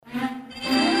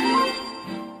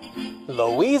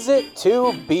Louise It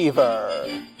to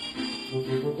Beaver.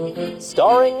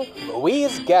 Starring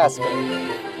Louise Gassman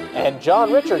and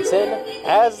John Richardson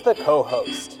as the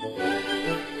co-host.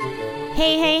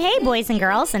 Hey, boys and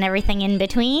girls and everything in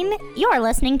between. You're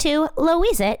listening to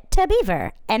Louise It to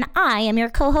Beaver, and I am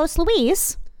your co-host,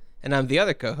 Louise. And I'm the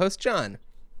other co-host, John.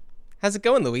 How's it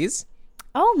going, Louise?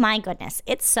 Oh my goodness,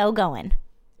 it's so going.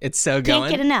 It's so going.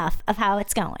 Can't get enough of how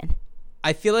it's going.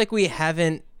 I feel like we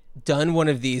haven't done one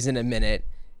of these in a minute,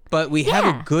 but we have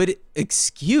a good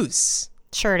excuse.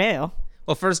 Sure do.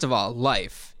 Well, first of all,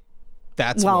 life.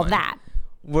 That's well, one. that.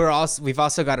 We've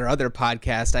also got our other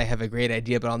podcast, I Have a Great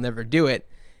Idea, but I'll never do it.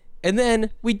 And then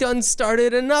we done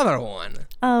started another one.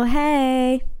 Oh,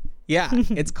 hey. Yeah,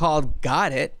 it's called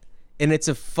Got It, and it's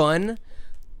a fun,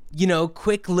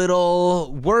 quick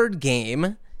little word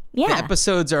game. Yeah. The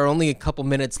episodes are only a couple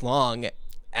minutes long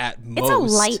at most. It's a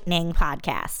lightning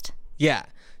podcast. Yeah.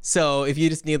 So if you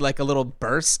just need like a little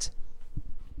burst,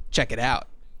 check it out.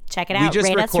 Check it out. We just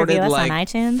Rate us, recorded review us like on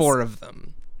iTunes. 4 of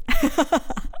them.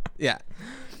 Yeah.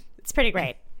 It's pretty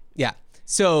great. Yeah.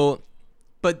 So,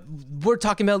 but we're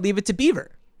talking about Leave It to Beaver.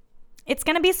 It's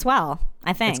going to be swell,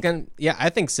 I think. I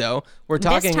think so. We're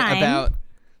talking about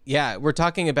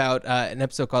an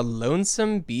episode called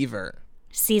Lonesome Beaver.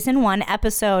 Season 1,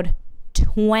 episode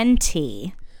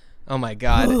 20. Oh my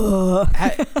God.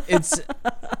 It's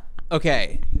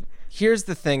okay. Here's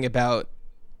the thing about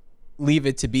Leave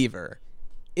It to Beaver.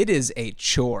 It is a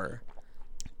chore.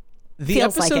 The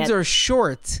Feels like episodes it. are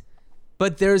short,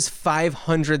 but there's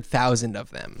 500,000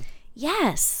 of them.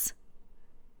 Yes.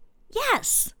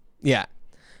 Yeah.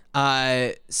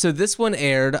 So this one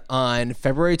aired on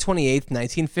February 28th,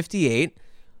 1958.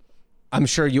 I'm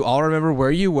sure you all remember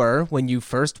where you were when you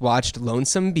first watched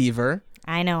Lonesome Beaver.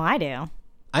 I know I do.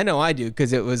 I know I do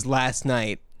because it was last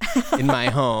night in my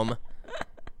home.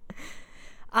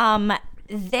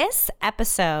 This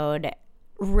episode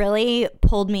really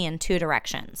pulled me in 2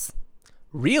 directions.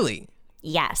 Really?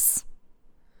 Yes.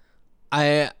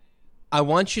 I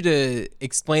want you to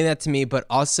explain that to me, but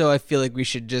also I feel like we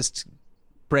should just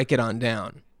break it on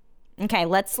down. Okay,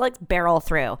 let's barrel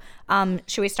through.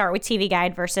 Should we start with TV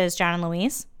Guide versus John and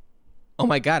Louise? Oh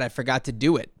my God, I forgot to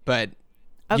do it, but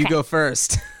you Okay. go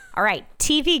first. All right,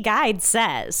 TV Guide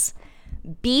says,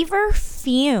 Beaver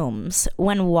fumes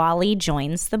when Wally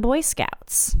joins the Boy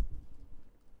Scouts.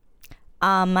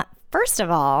 First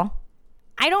of all,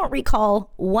 I don't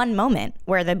recall one moment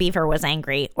where the Beaver was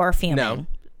angry or fuming. No.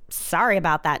 Sorry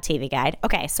about that, TV Guide.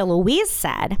 Okay, so Louise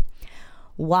said,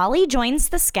 Wally joins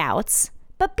the Scouts,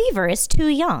 but Beaver is too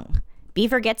young.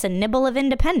 Beaver gets a nibble of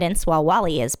independence while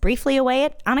Wally is briefly away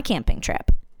on a camping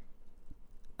trip.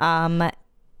 Yeah.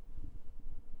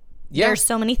 There's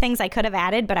so many things I could have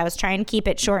added, but I was trying to keep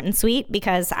it short and sweet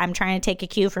because I'm trying to take a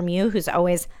cue from you, who's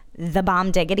always the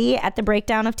bomb diggity at the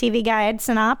breakdown of TV Guide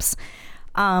synopsis.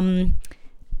 It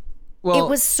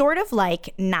was sort of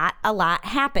like not a lot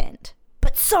happened,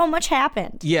 but so much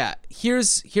happened. Yeah,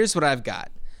 here's what I've got.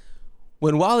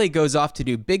 When Wally goes off to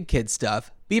do big kid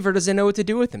stuff, Beaver doesn't know what to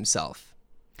do with himself.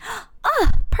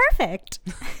 Perfect.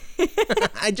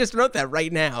 I just wrote that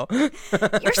right now.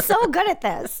 You're so good at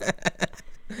this.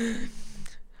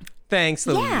 Thanks,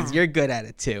 Louise. Yeah. You're good at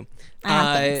it too.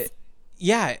 Thanks.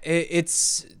 Yeah,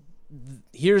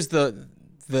 here's the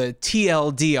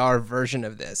TLDR version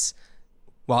of this.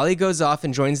 Wally goes off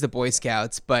and joins the Boy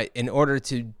Scouts, but in order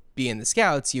to be in the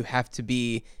Scouts, you have to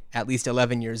be at least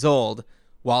 11 years old.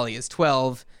 Wally is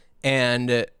 12,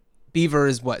 and Beaver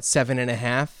is,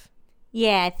 7.5?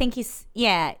 Yeah, I think he's,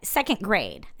 second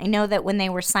grade. I know that when they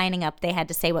were signing up, they had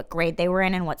to say what grade they were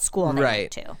in and what school they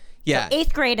went to. Yeah. So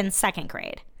 8th grade and 2nd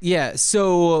grade. Yeah,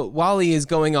 so Wally is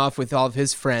going off with all of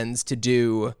his friends to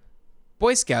do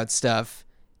Boy Scout stuff,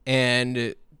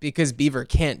 and because Beaver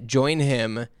can't join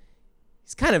him,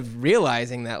 he's kind of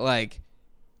realizing that,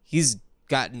 he's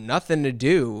got nothing to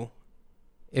do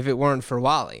if it weren't for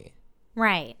Wally.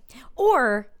 Right.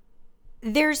 Or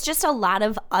there's just a lot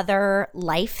of other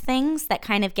life things that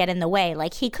kind of get in the way.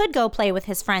 Like, he could go play with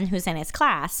his friend who's in his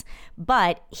class,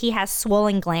 but he has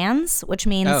swollen glands, which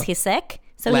means he's sick.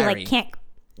 So Larry. he can't.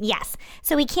 Yes.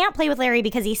 So he can't play with Larry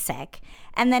because he's sick.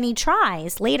 And then he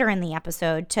tries later in the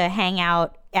episode to hang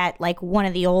out at one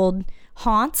of the old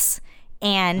haunts.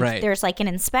 And there's an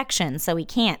inspection, so he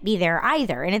can't be there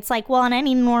either. And it's on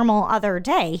any normal other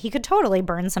day, he could totally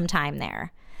burn some time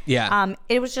there. Yeah.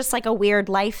 It was just a weird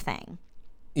life thing.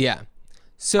 Yeah.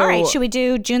 So all right, should we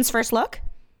do June's first look?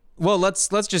 Well, let's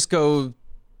just go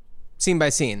scene by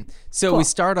scene. So Cool. we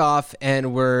start off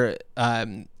and we're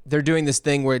they're doing this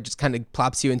thing where it just kind of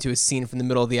plops you into a scene from the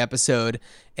middle of the episode.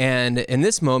 And in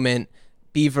this moment,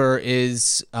 Beaver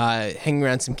is hanging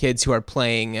around some kids who are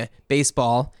playing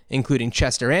baseball, including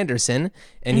Chester Anderson.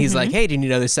 And he's like, hey, do you need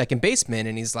another second baseman?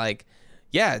 And he's like,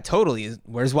 yeah, totally.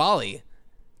 Where's Wally?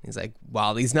 He's like,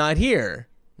 Wally's not here.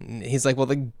 And he's like, well,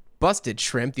 the busted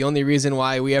shrimp. The only reason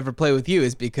why we ever play with you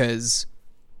is because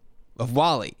of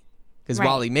Wally. Because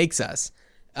Wally makes us.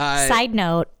 Side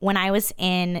note, when I was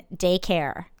in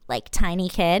daycare, like tiny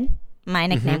kid, my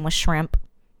nickname was Shrimp.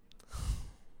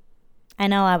 I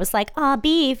know, I was like, aw,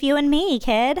 beef, you and me,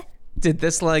 kid. Did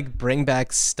this like bring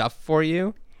back stuff for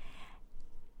you?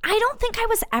 I don't think I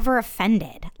was ever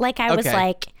offended. Like I was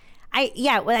like,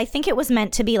 I think it was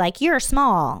meant to be like, you're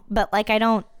small, but like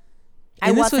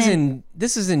this was in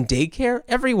daycare?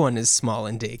 Everyone is small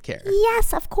in daycare.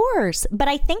 Yes, of course. But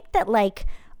I think that like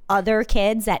other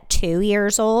kids at 2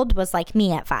 years old was like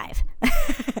me at 5.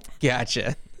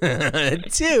 Gotcha.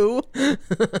 2?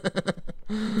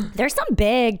 There's some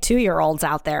big 2-year-olds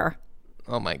out there.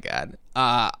 Oh my God.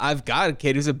 I've got a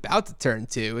kid who's about to turn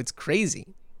 2. It's crazy.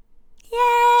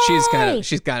 Yay! She's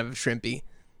kind of shrimpy.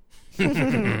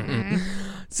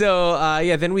 So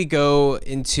then we go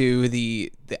into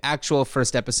the actual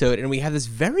first episode, and we have this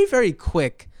very, very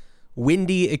quick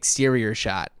windy exterior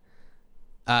shot.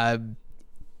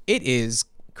 It is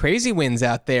crazy winds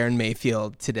out there in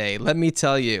Mayfield today, let me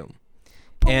tell you.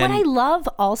 But what I love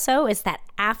also is that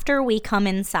after we come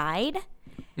inside,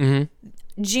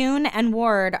 June and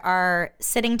Ward are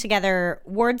sitting together.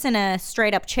 Ward's in a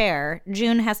straight up chair.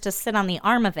 June has to sit on the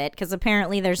arm of it because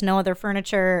apparently there's no other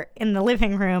furniture in the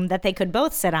living room that they could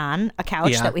both sit on, a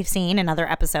couch that we've seen in other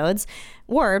episodes.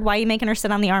 Ward, why are you making her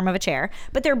sit on the arm of a chair?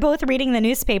 But they're both reading the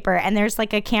newspaper, and there's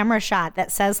like a camera shot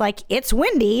that says like, it's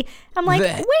windy. I'm like,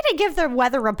 way to give the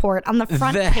weather report on the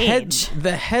front page.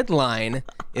 The headline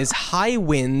is High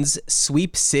Winds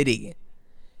Sweep City.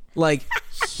 Like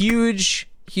huge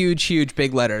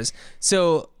big letters.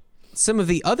 So some of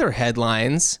the other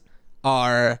headlines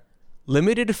are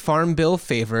limited farm bill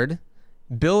favored,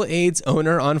 bill aids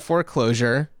owner on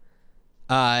foreclosure,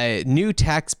 new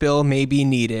tax bill may be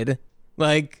needed.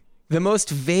 Like the most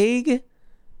vague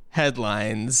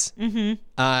headlines. And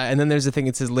then there's a thing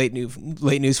that says late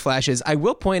news flashes. I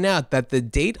will point out that the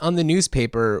date on the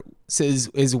newspaper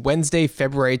is Wednesday,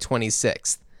 February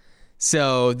 26th.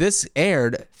 So this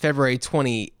aired February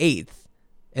 28th.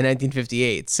 In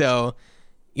 1958. So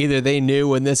either they knew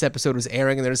when this episode was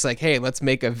airing and they're just like, hey, let's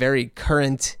make a very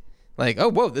current, like, oh,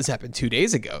 whoa, this happened 2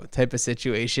 days ago type of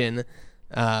situation.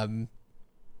 I don't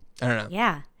know.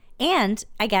 Yeah. And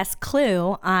I guess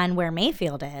clue on where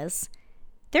Mayfield is,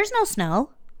 there's no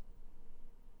snow.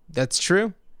 That's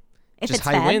true. If just it's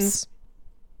high winds.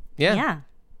 Yeah.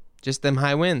 Just them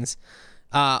high winds.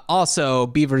 Also,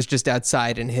 Beaver's just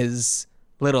outside in his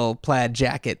little plaid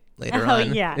jacket later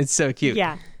on. Yeah. It's so cute.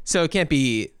 Yeah. So it can't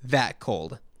be that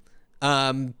cold.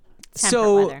 Weather.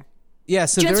 Yeah,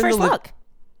 so June's first look.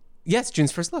 Yes,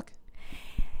 June's first look.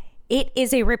 It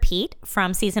is a repeat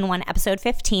from season 1, episode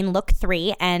 15, look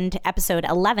 3, and episode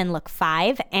 11, look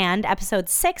 5, and episode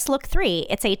 6, look 3.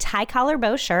 It's a tie collar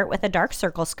bow shirt with a dark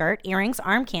circle skirt, earrings,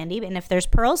 arm candy, and if there's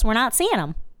pearls, we're not seeing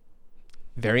them.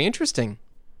 Very interesting.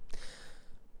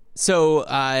 So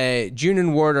June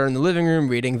and Ward are in the living room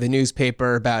reading the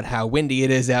newspaper about how windy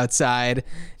it is outside,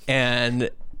 and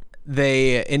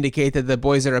they indicate that the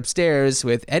boys are upstairs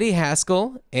with Eddie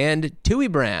Haskell and Tui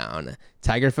Brown,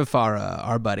 Tiger Fafara,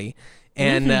 our buddy.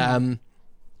 And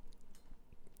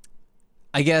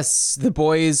I guess the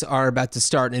boys are about to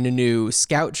start in a new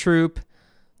scout troop.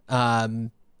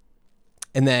 And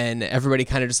then everybody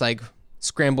kind of just like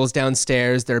scrambles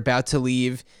downstairs. They're about to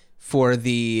leave for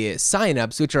the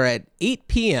signups, which are at 8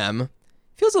 p.m.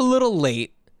 Feels a little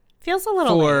late.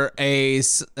 For a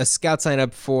scout sign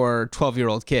up for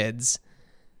 12-year-old kids.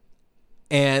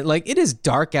 And like it is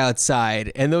dark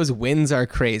outside and those winds are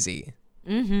crazy.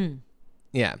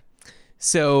 Yeah.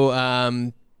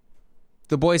 So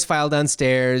the boys file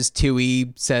downstairs.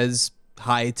 Tui says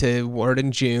hi to Ward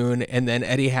and June, and then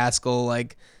Eddie Haskell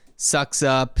like sucks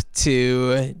up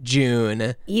to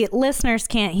June. You listeners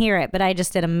can't hear it, but I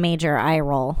just did a major eye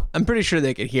roll. I'm pretty sure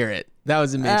they could hear it. That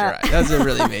was a major eye. That was a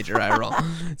really major eye roll.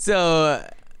 So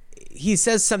he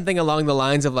says something along the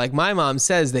lines of like, my mom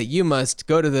says that you must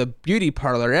go to the beauty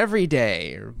parlor every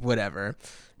day or whatever.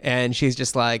 And she's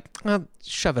just like, oh,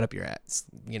 shove it up your ass,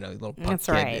 you know, little punk That's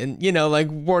kid. right. And, you know, like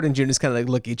Ward and June just kind of like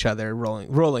look at each other,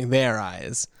 rolling their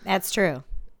eyes. That's true.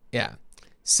 Yeah.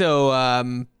 So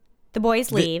the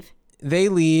boys leave. They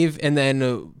leave, and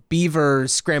then Beaver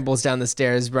scrambles down the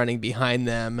stairs running behind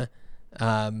them.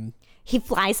 He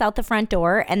flies out the front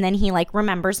door, and then he like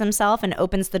remembers himself and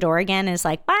opens the door again and is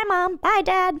like, bye, Mom. Bye,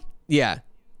 Dad. Yeah.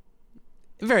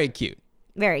 Very cute.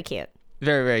 Very cute.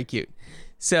 Very, very cute.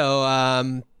 So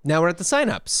now we're at the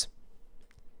signups.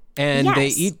 And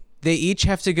yes. they each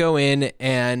have to go in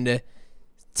and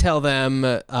tell them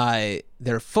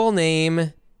their full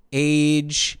name,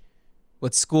 age,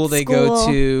 what school they go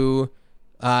to,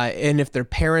 and if their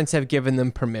parents have given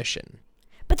them permission.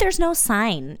 But there's no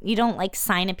sign. You don't like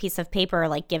sign a piece of paper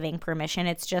like giving permission.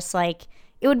 It's just like,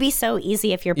 it would be so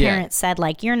easy if your parents said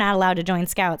like, you're not allowed to join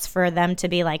Scouts, for them to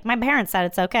be like, my parents said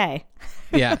it's okay.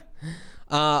 Yeah.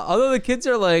 Although the kids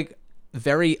are like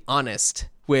very honest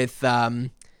with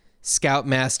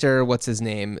Scoutmaster, what's his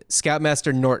name?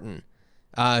 Scoutmaster Norton,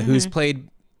 who's played,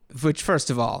 which first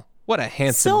of all, what a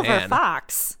handsome man. Silver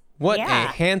Fox. What a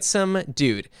handsome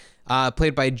dude.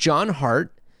 Played by John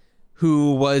Hart,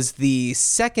 who was the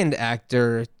second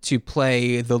actor to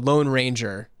play the Lone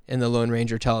Ranger in the Lone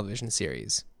Ranger television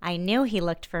series. I knew he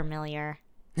looked familiar.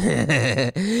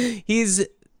 He's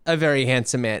a very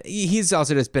handsome man. He's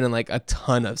also just been in like a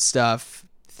ton of stuff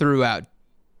throughout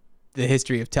the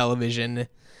history of television.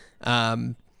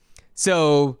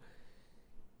 So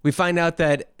we find out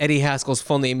that Eddie Haskell's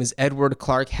full name is Edward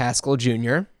Clark Haskell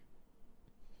Jr.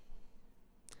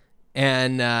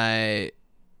 And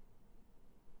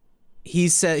he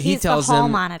tells he's the hall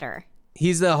monitor.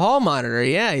 He's the hall monitor.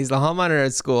 Yeah, he's the hall monitor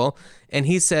at school. And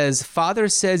he says, "Father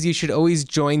says you should always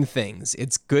join things.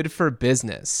 It's good for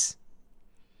business."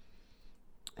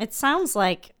 It sounds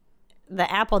like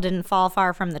the apple didn't fall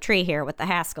far from the tree here with the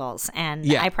Haskells. And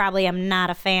I probably am not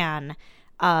a fan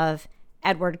of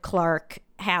Edward Clark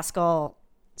Haskell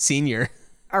Senior.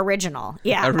 Original.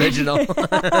 Yeah. Original.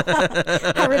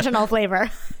 Original flavor.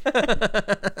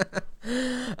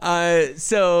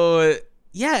 So,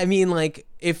 yeah, I mean, like,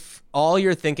 if all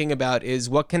you're thinking about is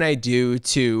what can I do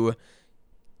to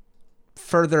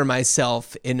further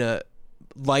myself in a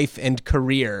life and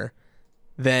career,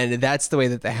 then that's the way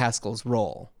that the Haskells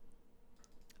roll.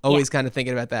 Always kind of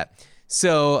thinking about that.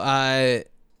 So,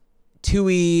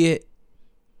 Tui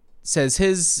says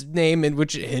his name,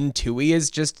 and Tui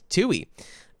is just Tui.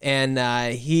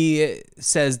 And he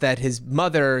says that his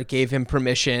mother gave him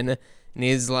permission, and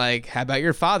he's like, how about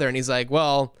your father? And he's like,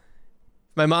 well,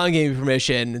 if my mom gave me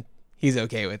permission, he's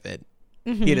okay with it.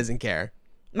 Mm-hmm. He doesn't care.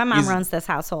 My mom runs this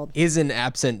household. He's an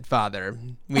absent father.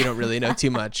 We don't really know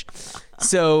too much.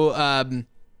 So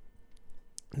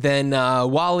then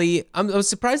Wally, I was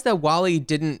surprised that Wally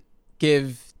didn't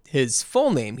give his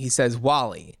full name. He says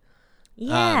Wally.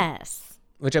 Yes.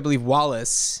 Which I believe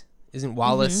Wallace, isn't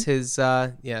Wallace his,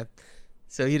 yeah.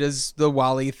 So he does the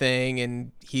Wally thing,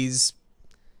 and he's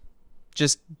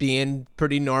just being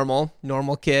pretty normal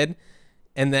kid.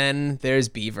 And then there's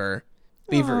Beaver.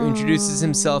 Beaver introduces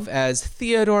himself as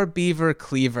Theodore Beaver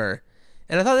Cleaver.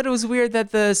 And I thought that it was weird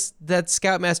that that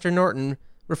Scoutmaster Norton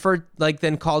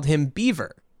then called him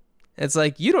Beaver. It's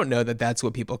like, you don't know that that's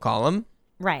what people call him.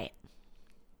 Right.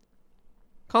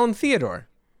 Call him Theodore.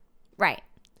 Right.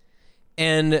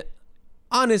 And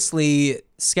honestly,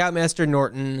 Scoutmaster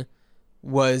Norton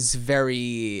was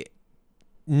very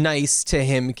nice to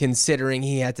him, considering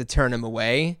he had to turn him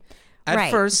away.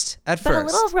 At first. But a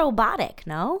little robotic,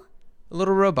 no? A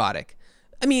little robotic.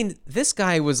 I mean, this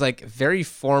guy was like very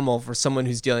formal for someone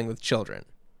who's dealing with children.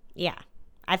 Yeah,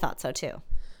 I thought so too.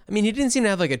 I mean, he didn't seem to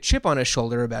have like a chip on his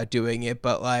shoulder about doing it,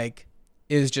 but like,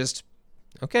 it was just,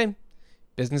 okay,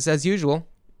 business as usual.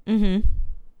 Mm-hmm.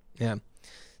 Yeah.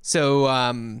 So,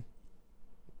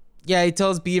 yeah, he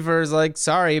tells Beavers like,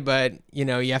 sorry, but you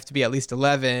have to be at least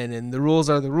 11, and the rules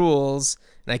are the rules,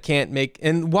 and I can't make.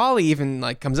 And Wally even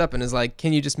like comes up and is like,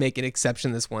 can you just make an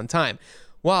exception this one time?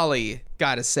 Wally,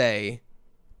 gotta say,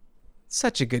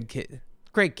 such a good kid,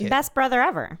 great kid, best brother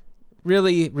ever.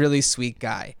 Really, really sweet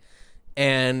guy,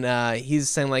 and he's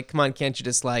saying like, come on, can't you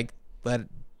just like let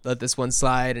this one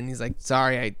slide? And he's like,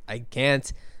 sorry, I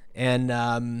can't,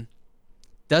 and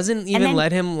doesn't even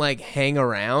let him like hang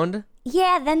around.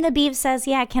 Yeah, then the Beav says,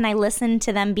 yeah, can I listen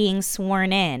to them being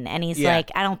sworn in? And he's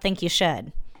like, I don't think you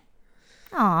should.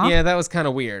 Aw. Yeah, that was kind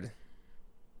of weird.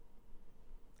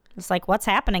 It's like, what's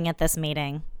happening at this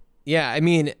meeting? Yeah, I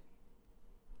mean,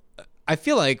 I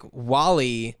feel like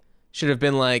Wally should have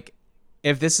been like,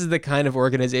 if this is the kind of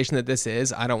organization that this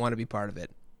is, I don't want to be part of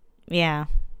it. Yeah.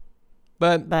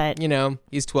 But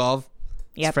he's 12.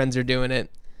 His friends are doing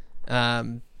it.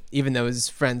 Even though his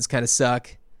friends kind of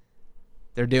suck,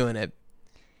 they're doing it.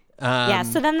 Yeah,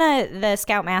 so then the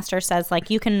Scoutmaster says, like,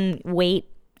 you can wait,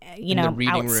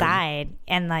 outside. Room.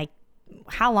 And, like,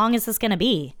 how long is this going to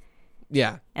be?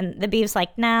 Yeah. And the Beav's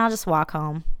like, nah, I'll just walk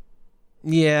home.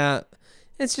 Yeah.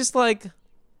 It's just like,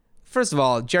 first of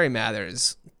all, Jerry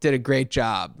Mathers did a great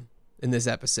job in this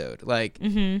episode. Like,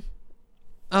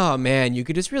 Oh man, you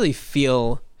could just really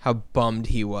feel how bummed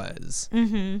he was.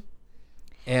 Mm-hmm.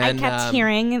 And I kept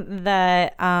hearing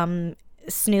the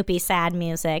Snoopy sad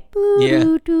music,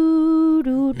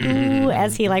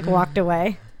 as he like walked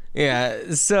away.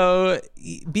 Yeah, so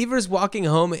Beaver's walking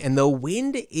home and the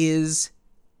wind is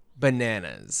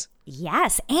bananas.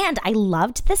 Yes, and I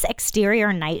loved this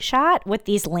exterior night shot with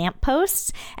these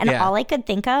lampposts, and all I could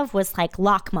think of was like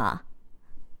LACMA.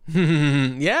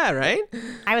 Yeah, right?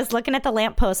 I was looking at the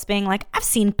lampposts being like, I've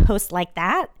seen posts like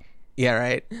that. Yeah,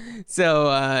 right.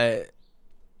 So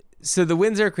so the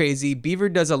winds are crazy. Beaver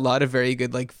does a lot of very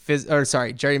good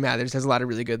Jerry Mathers does a lot of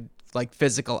really good like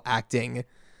physical acting.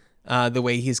 The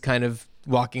way he's kind of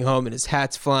walking home and his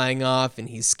hat's flying off and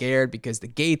he's scared because the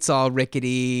gate's all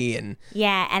rickety and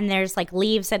there's like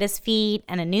leaves at his feet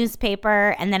and a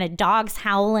newspaper and then a dog's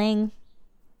howling.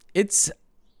 It's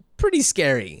pretty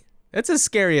scary. That's as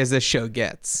scary as this show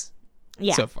gets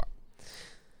so far.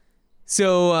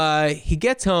 So he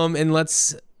gets home and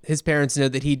lets his parents know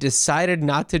that he decided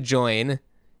not to join.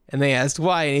 And they asked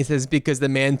why. And he says, because the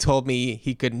man told me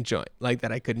he couldn't join, like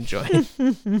that I couldn't join.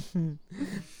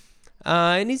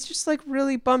 And he's just like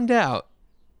really bummed out.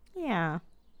 Yeah.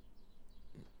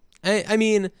 I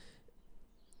mean,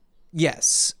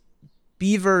 yes,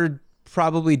 Beaver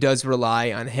probably does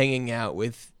rely on hanging out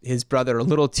with his brother a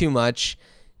little too much.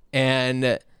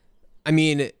 And I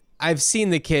mean, I've seen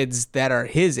the kids that are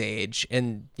his age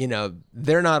and, you know,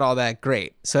 they're not all that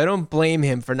great. So I don't blame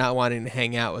him for not wanting to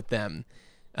hang out with them.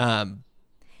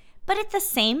 But at the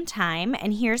same time,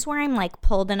 and here's where I'm like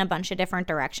pulled in a bunch of different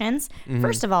directions. Mm-hmm.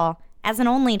 First of all, as an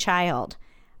only child,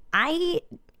 I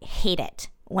hate it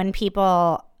when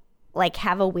people like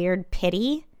have a weird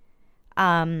pity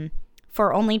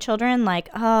for only children. Like,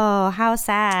 oh, how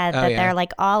sad that they're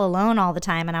like all alone all the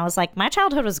time. And I was like, my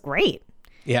childhood was great.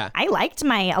 Yeah. I liked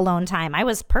my alone time. I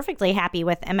was perfectly happy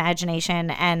with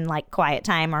imagination and like quiet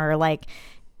time or like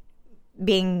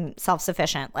being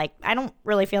self-sufficient. Like, I don't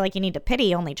really feel like you need to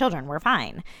pity only children. We're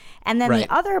fine. And then the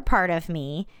other part of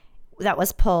me that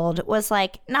was pulled was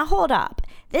like, now hold up.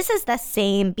 This is the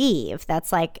same Beav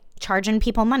that's like charging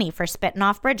people money for spitting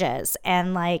off bridges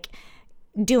and like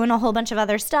doing a whole bunch of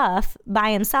other stuff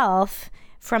by himself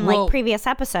from like previous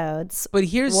episodes. But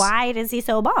why is he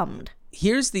so bummed?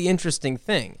 Here's the interesting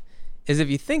thing is if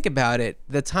you think about it,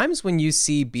 the times when you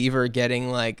see Beaver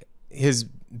getting like his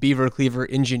Beaver Cleaver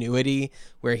ingenuity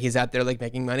where he's out there like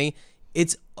making money,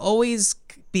 it's always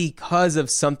because of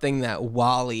something that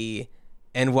Wally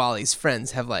and Wally's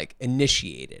friends have like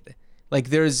initiated. Like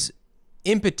there's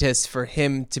impetus for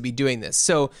him to be doing this.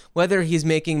 So whether he's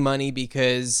making money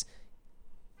because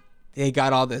they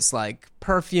got all this like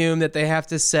perfume that they have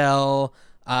to sell,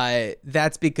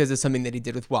 that's because of something that he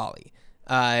did with Wally.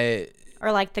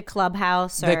 Or like the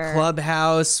clubhouse.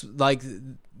 Like,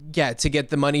 yeah, to get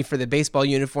the money for the baseball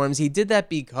uniforms. He did that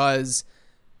because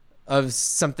of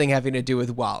something having to do with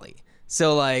Wally.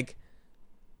 So, like,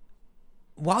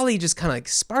 Wally just kind of, like,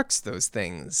 sparks those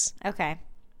things. Okay.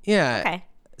 Yeah. Okay.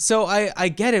 So I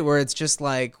get it where it's just,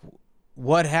 like,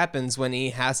 what happens when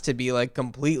he has to be, like,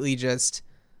 completely just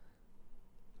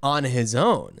on his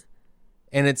own?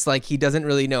 And it's like he doesn't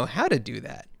really know how to do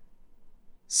that.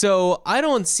 So I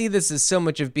don't see this as so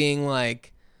much of being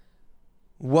like,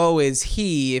 woe is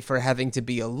he for having to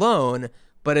be alone,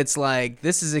 but it's like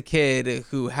this is a kid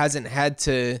who hasn't had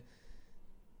to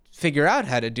figure out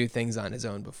how to do things on his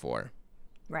own before.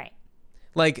 Right.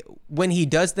 Like when he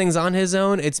does things on his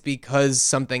own, it's because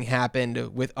something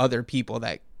happened with other people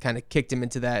that kind of kicked him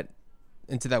into that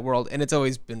world. And it's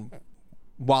always been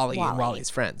Wally. And Wally's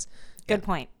friends. Good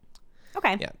point.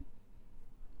 Okay. Yeah.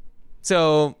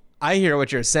 So I hear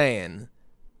what you're saying,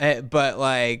 but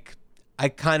like I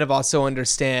kind of also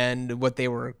understand what they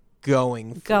were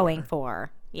going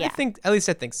for. Yeah. I think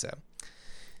so.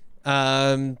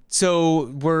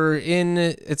 So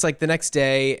it's like the next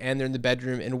day and they're in the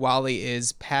bedroom and Wally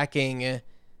is packing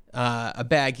a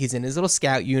bag. He's in his little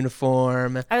scout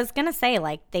uniform. I was going to say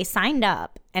like they signed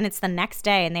up and it's the next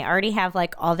day and they already have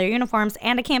like all their uniforms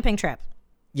and a camping trip.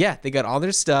 Yeah, they got all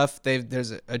their stuff.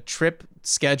 There's a trip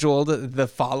scheduled the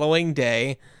following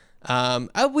day.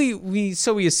 We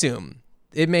assume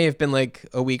it may have been like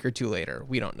a week or two later.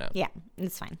 We don't know. Yeah,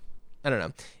 it's fine. I don't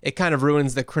know. It kind of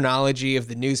ruins the chronology of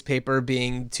the newspaper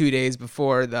being 2 days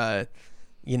before the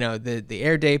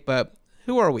air date. But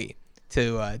who are we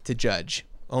to judge?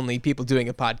 Only people doing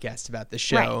a podcast about the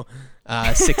show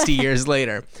 60 years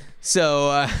later.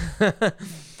 So.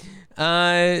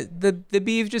 The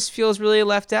Beav just feels really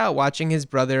left out watching his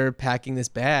brother packing this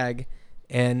bag,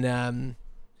 and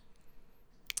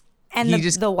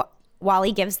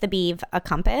Wally gives the Beav a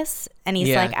compass, and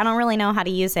he's like, I don't really know how to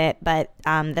use it, but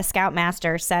the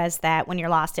Scoutmaster says that when you're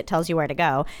lost, it tells you where to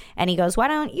go. And he goes, why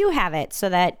don't you have it so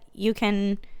that you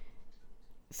can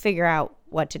figure out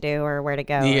what to do or where to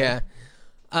go? Yeah.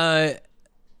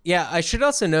 I should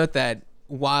also note that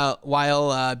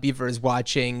while Beaver is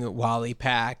watching Wally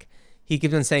pack, he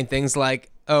keeps on saying things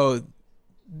like, oh,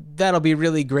 that'll be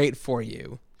really great for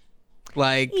you.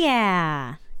 Like,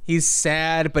 yeah, he's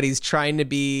sad, but he's trying to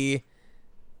be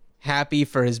happy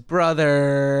for his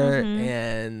brother.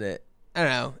 And I don't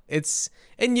know,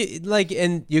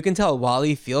 and you can tell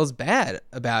Wally feels bad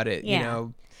about it, you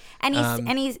know. And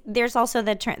he's there's also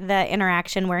the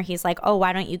interaction where he's like, oh,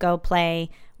 why don't you go play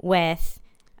with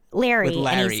Larry?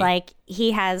 And he's like,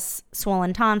 he has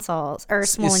swollen tonsils or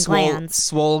swollen glands.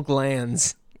 Swole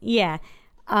glands. Yeah.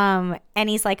 And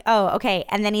he's like, oh, okay.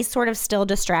 And then he's sort of still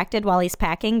distracted while he's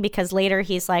packing, because later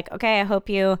he's like, okay, I hope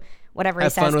you, whatever he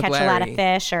says, catch a lot of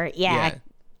fish, or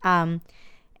and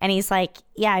he's like,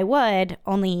 yeah, I would,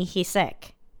 only he's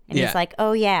sick. And he's like,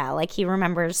 oh yeah, like he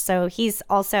remembers. So he's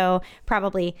also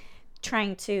probably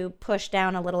trying to push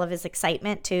down a little of his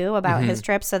excitement too about his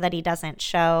trip so that he doesn't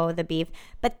show the Beav.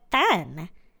 But then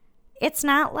it's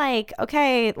not like,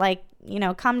 okay, like, you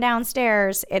know, come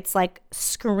downstairs. It's like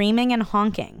screaming and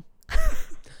honking.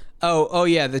 Oh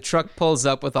yeah, the truck pulls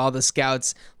up with all the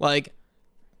scouts. Like,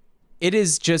 it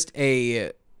is just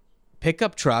a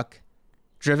pickup truck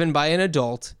driven by an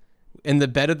adult, and the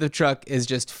bed of the truck is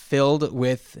just filled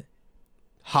with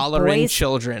hollering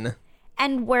children.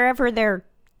 And wherever their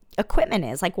equipment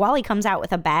is, like Wally comes out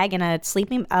with a bag and a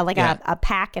sleeping, a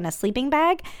pack and a sleeping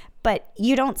bag, but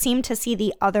you don't seem to see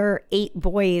the other 8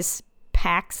 boys'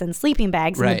 packs and sleeping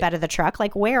bags in the bed of the truck.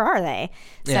 Like, where are they?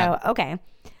 So, okay.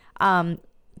 Not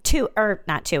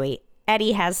Tui.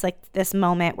 Eddie has like this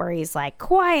moment where he's like,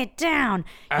 quiet down.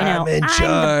 I'm the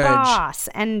boss.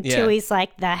 And Tui's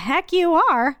like, the heck you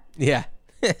are. Yeah.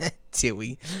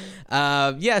 Tui.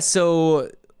 So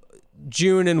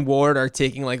June and Ward are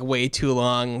taking like way too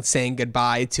long saying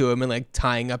goodbye to him and like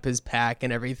tying up his pack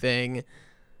and everything.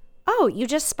 Oh, you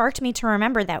just sparked me to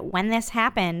remember that when this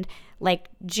happened, like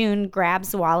June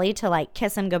grabs Wally to like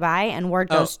kiss him goodbye, and Ward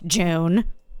goes, June.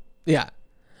 Yeah.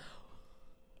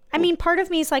 I mean, part of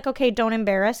me is like, okay, don't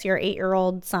embarrass your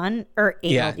 8-year-old son, or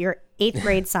your 8th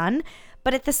grade son.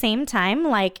 But at the same time,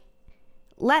 like,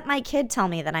 let my kid tell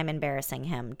me that I'm embarrassing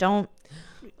him. Don't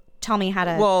tell me how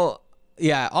to. Well,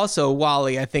 yeah. Also,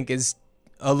 Wally, I think, is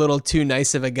a little too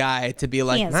nice of a guy to be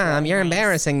like, Mom, really you're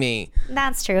embarrassing me.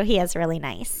 That's true. He is really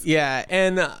nice. Yeah.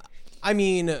 And I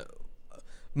mean,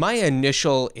 my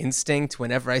initial instinct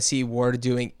whenever I see Ward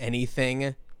doing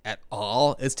anything at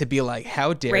all is to be like,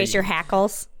 how dare raise your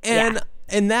hackles. And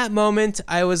in that moment,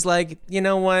 I was like, you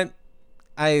know what?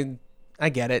 I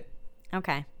get it.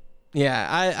 Okay.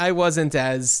 Yeah, I wasn't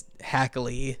as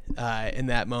hackly in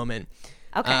that moment.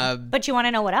 Okay. But you want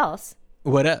to know what else?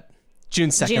 What up?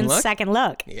 June's second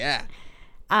look. Yeah.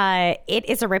 It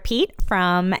is a repeat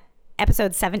from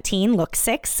episode 17, look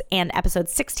 6, and episode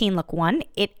 16, look 1.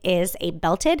 It is a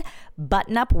belted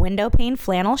button-up window pane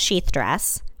flannel sheath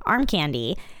dress, arm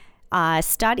candy,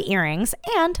 stud earrings,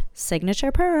 and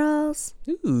signature pearls.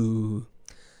 Ooh.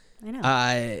 I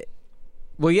know.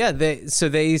 Well, yeah,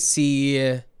 they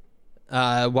see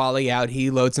Wally out. He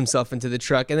loads himself into the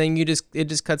truck, and then it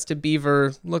just cuts to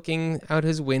Beaver looking out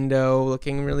his window,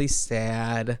 looking really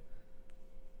sad.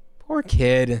 Poor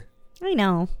kid. I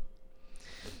know.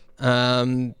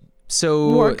 So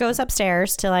Ward goes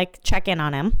upstairs to like check in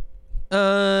on him.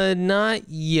 Not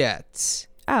yet.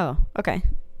 Oh, okay.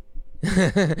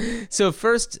 So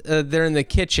first, they're in the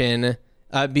kitchen,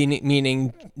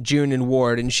 meaning June and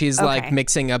Ward, and she's like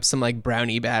mixing up some like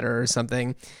brownie batter or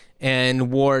something.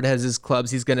 And Ward has his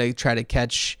clubs. He's gonna try to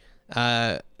catch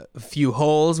a few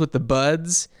holes with the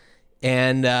buds.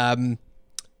 And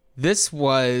this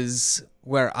was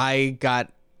where I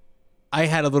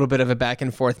had a little bit of a back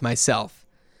and forth myself.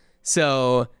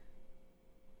 So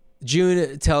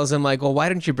June tells him like, well, why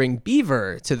don't you bring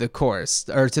Beaver to the course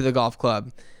or to the golf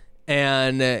club?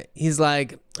 And he's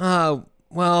like, oh,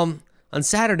 well, on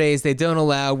Saturdays, they don't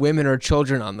allow women or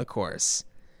children on the course.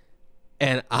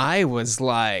 And I was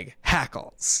like,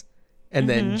 hackles. And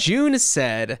then June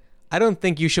said, I don't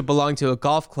think you should belong to a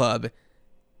golf club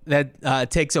that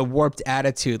takes a warped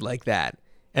attitude like that.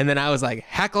 And then I was like,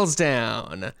 hackles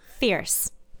down.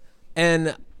 Fierce.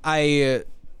 And I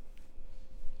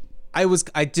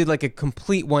did like a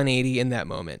complete 180 in that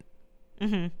moment.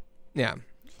 Mm-hmm. Yeah.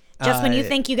 Just when you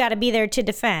think you got to be there to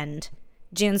defend,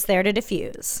 June's there to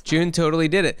diffuse. June totally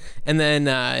did it. And then,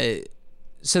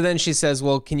 so then she says,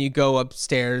 well, can you go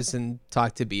upstairs and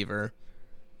talk to Beaver?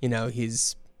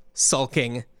 he's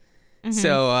sulking.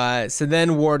 Mm-hmm. So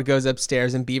then Ward goes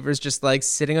upstairs and Beaver's just like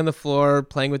sitting on the floor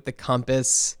playing with the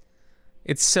compass.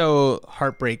 It's so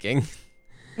heartbreaking.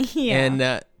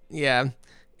 Yeah.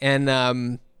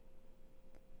 And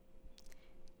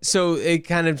so it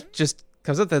kind of just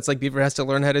comes up that's like Beaver has to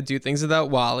learn how to do things without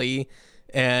Wally.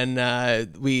 And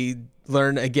we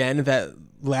learn again that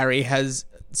Larry has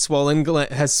swole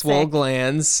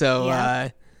glands,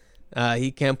 so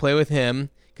he can't play with him.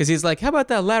 Because he's like, how about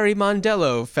that Larry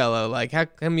Mondello fellow? Like, how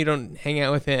come you don't hang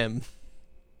out with him?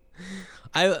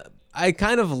 I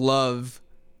kind of love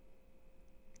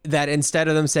that instead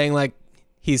of them saying, like,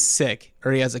 he's sick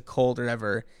or he has a cold or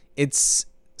whatever, it's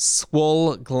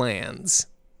swole glands.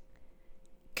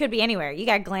 Could be anywhere. You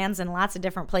got glands in lots of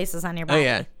different places on your body. Oh,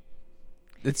 yeah.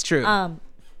 It's true.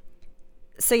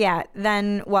 So, yeah,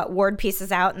 then Ward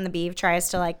pieces out and the Beav tries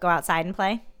to, like, go outside and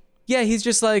play? Yeah, he's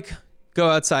just like, go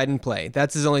outside and play.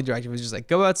 That's his only directive. He's just like,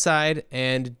 go outside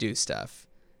and do stuff.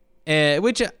 And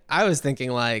which I was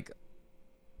thinking, like,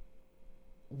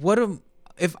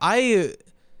 if I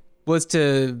was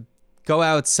to go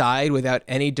outside without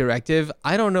any directive,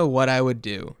 I don't know what I would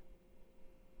do.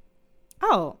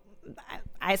 Oh,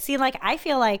 I see. Like, I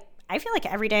feel like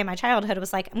every day in my childhood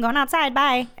was like, I'm going outside,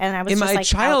 bye. And I was outside.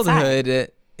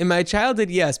 In my childhood,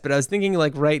 yes. But I was thinking,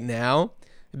 like, right now,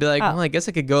 I'd be like, well, I guess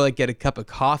I could go, like, get a cup of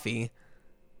coffee.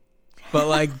 But,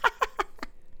 like,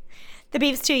 the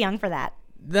Beaver's too young for that.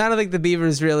 I don't think the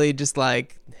Beaver's really just,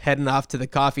 like, heading off to the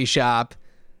coffee shop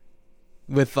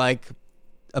with, like,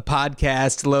 a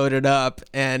podcast loaded up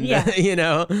and,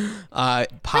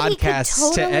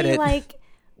 podcasts to edit. Like,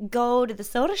 go to the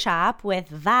soda shop with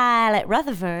Violet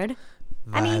Rutherford.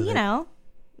 I mean,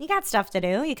 you got stuff to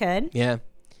do. You could. Yeah.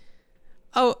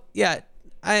 Oh, yeah.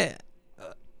 I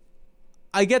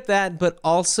get that, but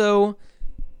also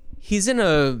he's in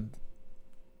a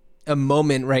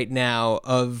moment right now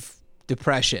of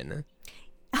depression.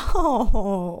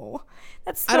 Oh,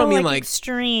 that's so, I don't mean like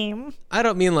extreme. I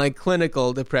don't mean like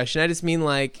clinical depression. I just mean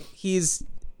like he's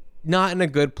not in a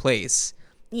good place.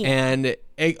 Yeah. And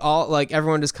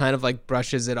everyone just kind of like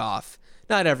brushes it off.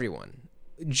 Not everyone.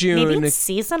 June. Maybe it's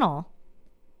seasonal.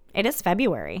 It is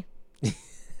February.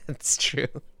 That's true.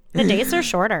 The days are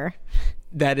shorter.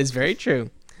 That is very true.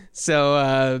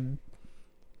 So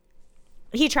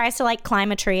he tries to like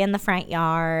climb a tree in the front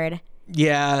yard.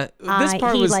 Yeah, this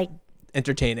part was like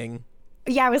entertaining.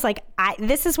 Yeah, I was like,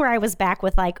 this is where I was back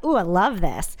with like, ooh, I love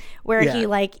this. Where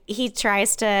he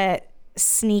tries to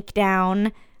sneak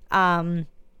down in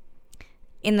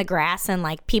the grass and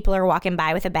like people are walking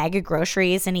by with a bag of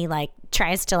groceries and he like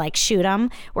tries to like shoot them.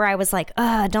 Where I was like,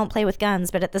 don't play with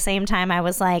guns. But at the same time, I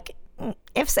was like,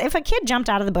 if a kid jumped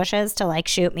out of the bushes to like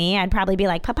shoot me, I'd probably be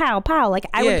like, pow, pow. Like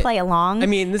I would play along. I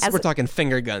mean, we're talking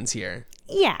finger guns here.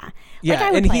 Yeah. Yeah. Like,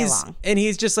 I would play along. And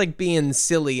he's just like being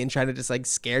silly and trying to just like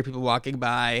scare people walking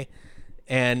by.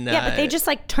 And but they just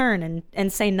like turn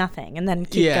and say nothing and then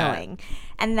keep going.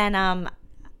 And then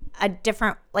a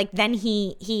different, like, then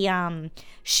he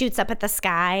shoots up at the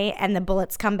sky and the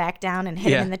bullets come back down and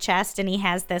hit him in the chest and he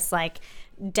has this like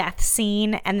death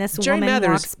scene and this Jerry woman Mathers,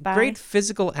 walks by. Great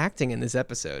physical acting in this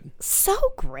episode. So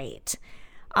great.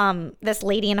 This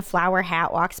lady in a flower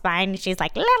hat walks by and she's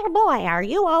like, little boy, are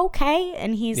you okay?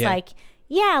 And he's like,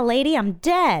 yeah, lady, I'm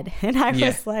dead. And I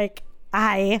was like,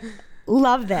 I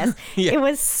love this. It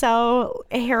was so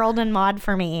Harold and Maude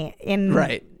for me.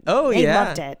 Right. Oh, I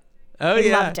loved it. Oh, I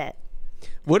loved it.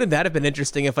 Wouldn't that have been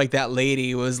interesting if like that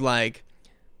lady was like,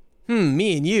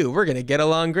 me and you, we're going to get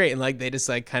along great. And like they just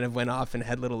like kind of went off and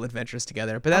had little adventures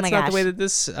together. But that's not the way that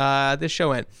this show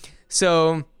went.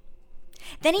 So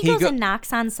then he goes and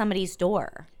knocks on somebody's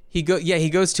door. He goes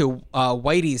to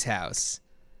Whitey's house.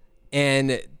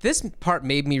 And this part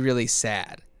made me really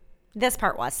sad. This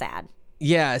part was sad.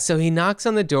 Yeah, so he knocks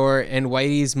on the door and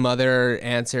Whitey's mother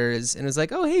answers and is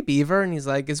like, oh, hey, Beaver. And he's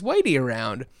like, is Whitey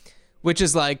around? Which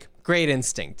is like great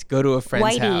instinct. Go to a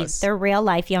friend's house. Whitey, the real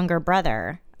life younger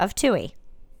brother of Tui.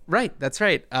 Right, that's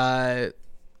right. I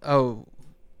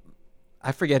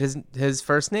forget his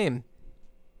first name.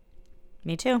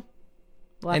 Me too.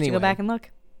 We'll have to go back and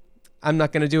look. I'm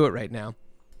not going to do it right now.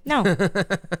 No.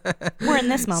 We're in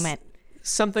this moment.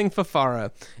 Something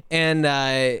Fafara.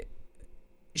 And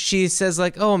she says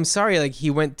like, oh, I'm sorry. Like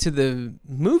he went to the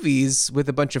movies with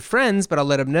a bunch of friends, but I'll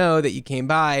let him know that you came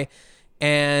by.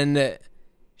 And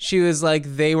she was like,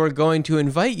 they were going to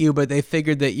invite you, but they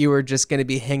figured that you were just going to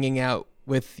be hanging out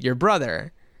with your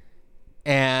brother.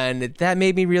 And that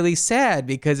made me really sad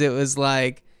because it was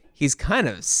like, he's kind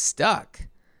of stuck.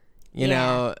 You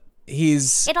know,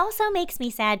 It also makes me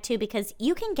sad too because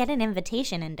you can get an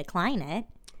invitation and decline it.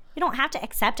 You don't have to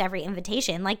accept every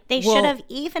invitation. Like, they should have,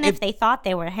 even if they thought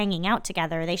they were hanging out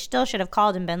together, they still should have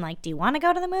called and been like, do you want to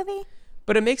go to the movie?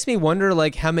 But it makes me wonder,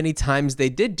 like, how many times they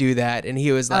did do that, and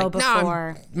he was like, no,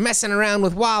 I'm messing around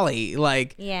with Wally.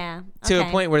 Like, yeah, to a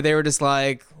point where they were just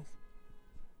like,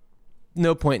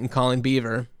 no point in calling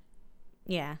Beaver.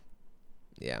 Yeah.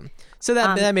 Yeah. So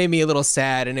that made me a little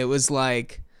sad, and it was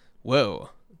like,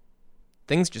 whoa,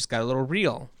 things just got a little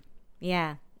real.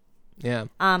 Yeah. Yeah.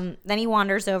 Then he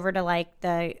wanders over to like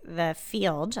the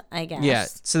field, I guess. Yeah.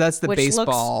 So that's the which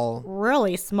baseball. Looks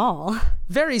really small.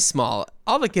 Very small.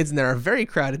 All the kids in there are very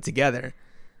crowded together.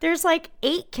 There's like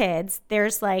 8 kids.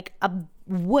 There's like a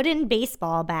wooden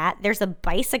baseball bat. There's a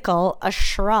bicycle, a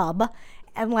shrub,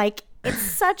 and like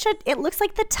it looks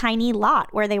like the tiny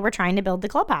lot where they were trying to build the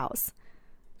clubhouse.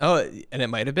 Oh, and it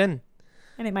might have been.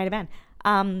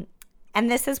 And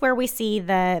this is where we see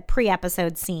the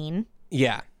pre-episode scene.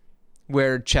 Yeah.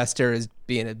 Where Chester is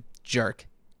being a jerk.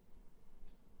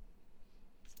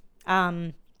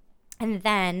 And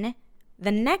then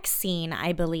the next scene,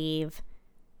 I believe,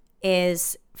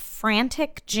 is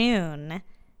frantic June.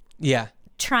 Yeah.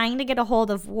 Trying to get a hold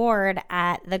of Ward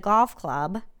at the golf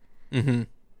club. Mm-hmm.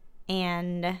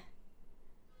 And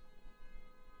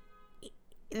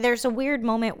there's a weird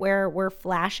moment where we're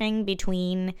flashing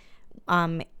between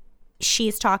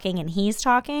she's talking and he's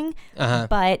talking. Uh-huh.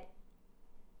 But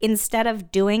instead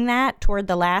of doing that toward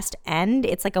the last end,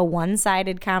 it's like a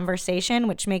one-sided conversation,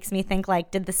 which makes me think like,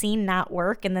 did the scene not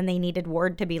work? And then they needed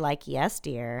Ward to be like, yes,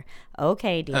 dear.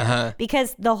 Okay, dear. Uh-huh.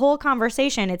 Because the whole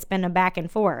conversation, it's been a back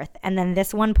and forth. And then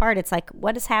this one part, it's like,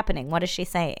 what is happening? What is she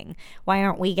saying? Why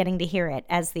aren't we getting to hear it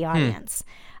as the audience?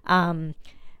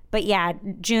 But yeah,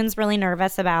 June's really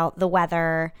nervous about the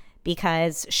weather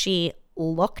because she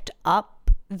looked up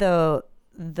the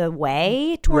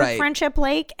way toward Friendship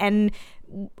Lake, and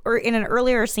or in an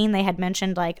earlier scene they had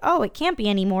mentioned like, oh, it can't be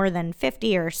any more than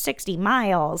 50 or 60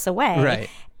 miles away. Right.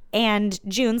 And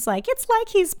June's like, it's like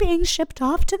he's being shipped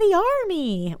off to the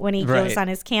army when he goes on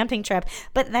his camping trip.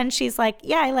 But then she's like,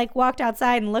 yeah, I like walked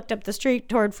outside and looked up the street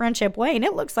toward Friendship Way and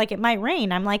it looks like it might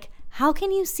rain. I'm like, how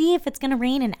can you see if it's going to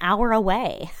rain an hour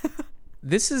away?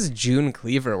 This is June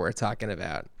Cleaver we're talking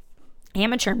about.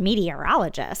 Amateur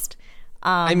meteorologist.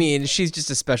 I mean, she's just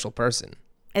a special person.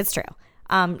 It's true.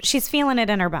 She's feeling it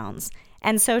in her bones.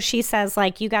 And so she says,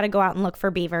 like, you got to go out and look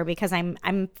for Beaver because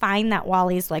I'm fine that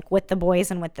Wally's, like, with the boys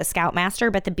and with the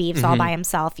Scoutmaster, but the Beav's all by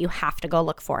himself. You have to go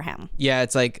look for him. Yeah,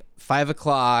 it's like 5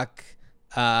 o'clock.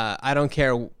 I don't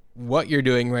care what you're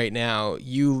doing right now.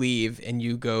 You leave and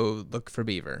you go look for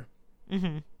Beaver.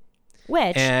 Mm-hmm.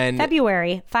 Which,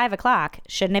 February, 5 o'clock,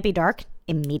 shouldn't it be dark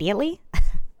immediately?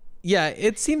 Yeah,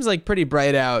 it seems like pretty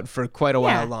bright out for quite a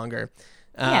while longer.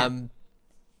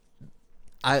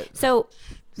 So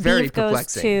very Beav goes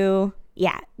perplexing.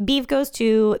 Beav goes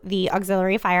to the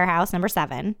auxiliary firehouse number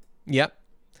 7. Yep.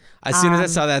 As soon as I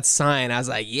saw that sign, I was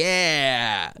like,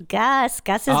 yeah. Gus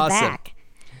is awesome. back.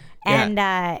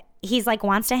 And he's like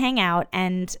wants to hang out,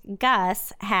 and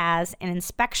Gus has an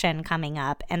inspection coming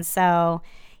up. And so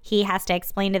he has to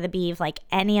explain to the Beav, like,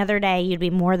 any other day you'd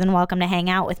be more than welcome to hang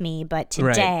out with me, but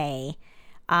today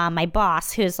my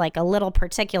boss, who's like a little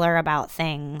particular about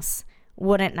things,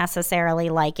 wouldn't necessarily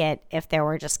like it if there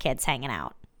were just kids hanging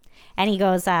out. And he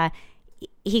goes,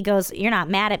 you're not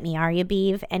mad at me, are you,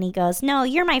 Beav? And he goes, no,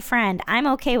 you're my friend. I'm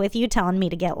okay with you telling me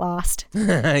to get lost.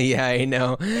 Yeah, I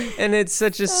know. And it's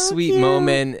such a sweet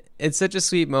moment. It's such a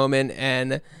sweet moment.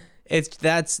 And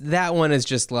that one is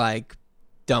just like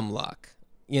dumb luck,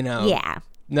 you know? Yeah.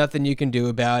 Nothing you can do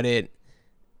about it.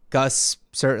 Gus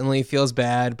certainly feels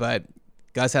bad, but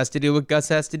Gus has to do what Gus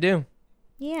has to do.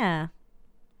 Yeah.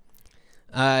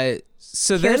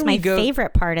 So here's then my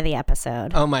favorite part of the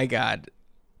episode. Oh my God.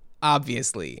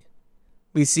 Obviously,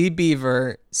 we see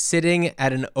Beaver sitting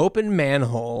at an open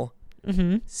manhole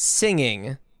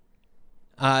singing.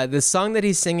 The song that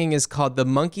he's singing is called The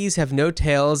Monkeys Have No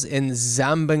Tails in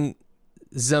Zamboanga.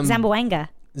 Zamboanga.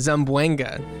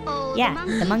 Yeah,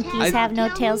 the monkeys have no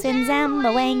tails in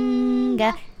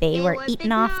Zamboanga. They were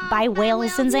eaten off by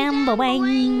whales in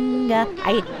Zamboanga.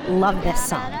 I love this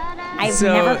song. I've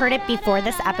never heard it before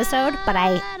this episode, but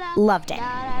I loved it.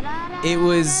 It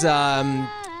was,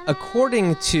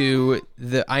 according to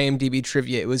the IMDb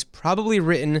trivia, it was probably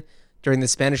written during the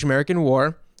Spanish-American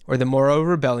War or the Moro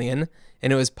Rebellion,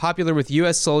 and it was popular with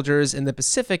U.S. soldiers in the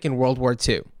Pacific in World War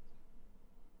II.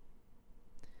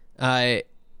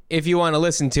 If you want to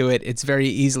listen to it, it's very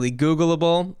easily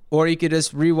Googleable, or you could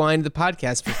just rewind the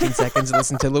podcast 15 seconds and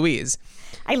listen to Louise.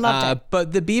 I loved it.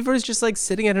 But the Beaver is just like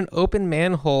sitting at an open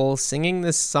manhole singing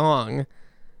this song,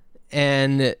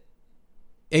 and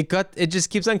it just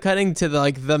keeps on cutting to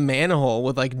the manhole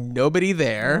with like nobody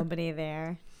there. Nobody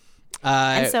there.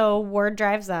 And so Ward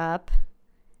drives up.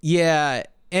 Yeah,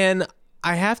 and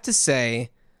I have to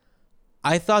say,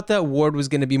 I thought that Ward was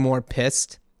going to be more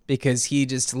pissed because he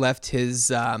just left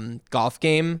his golf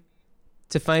game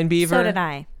to find Beaver.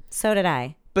 So did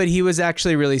I. But he was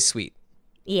actually really sweet.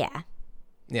 Yeah.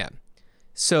 Yeah.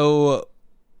 So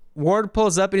Ward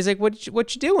pulls up and he's like,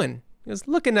 what you doing? He goes,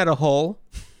 looking at a hole.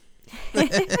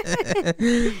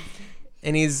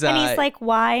 And he's like,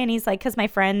 why? And he's like, because my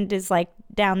friend is like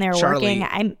down there Charlie.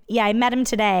 working. I met him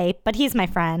today, but he's my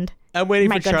friend. I'm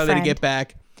waiting for Charlie to get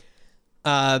back.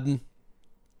 And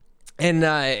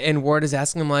Ward is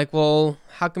asking him like, well,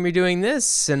 how come you're doing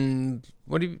this? And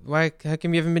how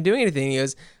come you haven't been doing anything? He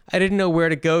goes, I didn't know where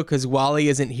to go because Wally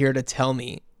isn't here to tell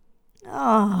me.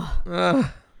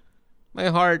 Oh, my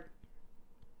heart.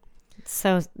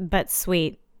 So, but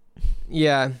sweet.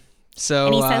 Yeah. So,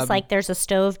 and he says like there's a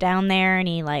stove down there, and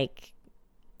he like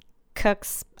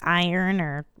cooks iron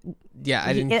or. Yeah,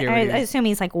 I didn't hear. I assume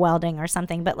he's like welding or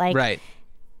something, but like. Right.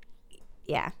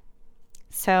 Yeah.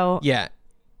 So. Yeah.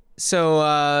 So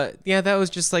that was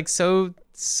just like so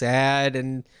sad,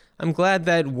 and I'm glad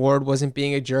that Ward wasn't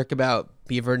being a jerk about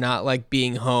Beaver not like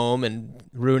being home and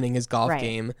ruining his golf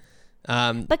game.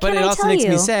 But it also makes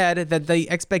me sad that the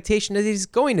expectation is he's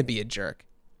going to be a jerk.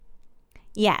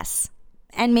 Yes.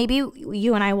 And maybe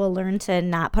you and I will learn to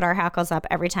not put our hackles up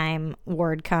every time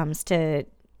Ward comes to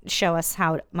show us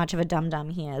how much of a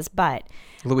dum-dum he is. But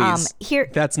Louise,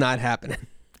 that's not happening.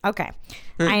 Okay.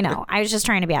 I know. I was just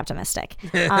trying to be optimistic.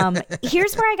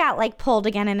 Here's where I got like pulled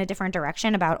again in a different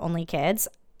direction about Only Kids.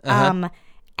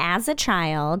 As a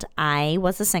child, I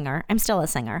was a singer. I'm still a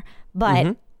singer.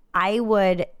 But I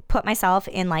would put myself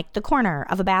in like the corner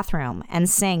of a bathroom and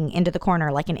sing into the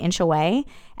corner like an inch away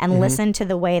and listen to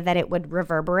the way that it would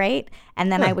reverberate.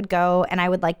 And then I would go and I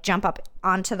would like jump up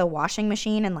onto the washing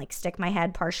machine and like stick my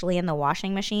head partially in the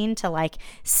washing machine to like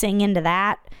sing into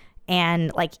that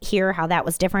and like hear how that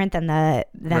was different than the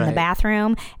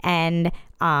bathroom. And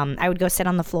I would go sit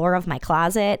on the floor of my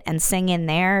closet and sing in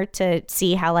there to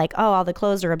see how like, oh, all the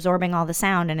clothes are absorbing all the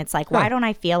sound. And it's like, why don't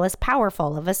I feel as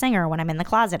powerful of a singer when I'm in the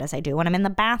closet as I do when I'm in the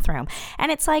bathroom?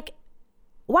 And it's like,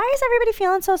 why is everybody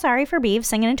feeling so sorry for Beav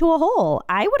singing into a hole?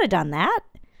 I would have done that.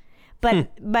 But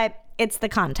it's the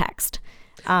context.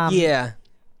 Yeah,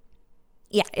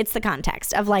 it's the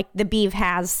context of like the Beav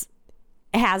has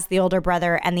the older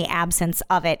brother and the absence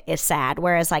of it is sad.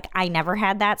 Whereas like I never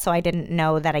had that, so I didn't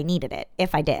know that I needed it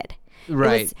if I did.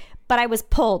 Right. But I was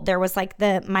pulled. There was like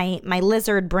my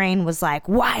lizard brain was like,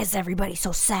 why is everybody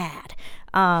so sad?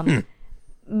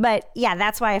 But yeah,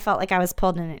 that's why I felt like I was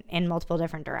pulled in multiple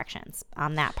different directions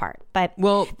on that part. But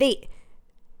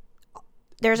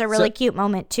there's a really cute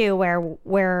moment too where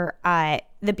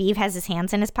the Beav has his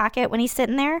hands in his pocket when he's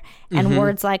sitting there and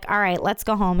Ward's like, all right, let's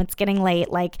go home. It's getting late.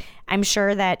 Like, I'm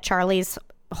sure that Charlie's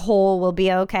hole will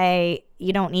be okay.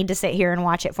 You don't need to sit here and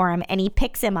watch it for him. And he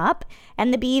picks him up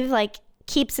and the Beav like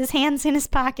keeps his hands in his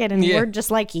pocket and Ward just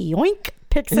like yoink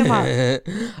picks him up.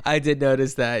 I did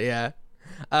notice that. Yeah.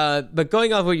 But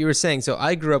going off what you were saying, so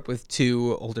I grew up with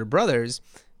two older brothers,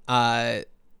 and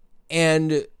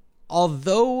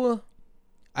although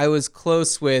I was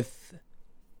close with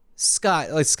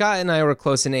Scott, like Scott and I were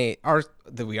close in age,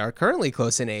 we are currently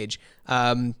close in age,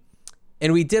 and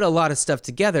we did a lot of stuff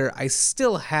together. I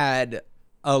still had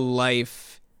a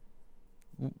life,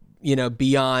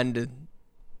 beyond,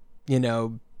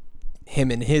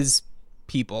 him and his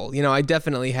people. I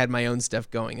definitely had my own stuff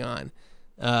going on.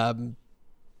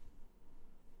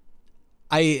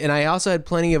 I also had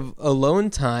plenty of alone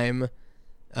time,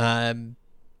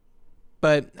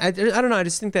 but I don't know. I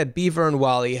just think that Beaver and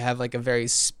Wally have like a very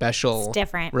special,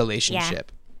 different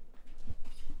relationship.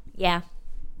 Yeah.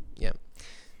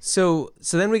 So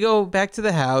then we go back to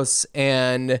the house,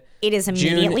 and it is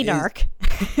immediately dark.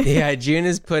 Yeah, June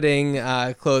is putting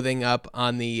clothing up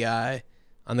on the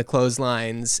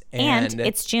clotheslines, and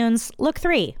it's June's look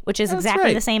 3, which is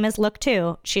exactly the same as look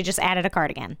 2. She just added a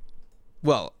cardigan.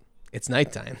 Well, it's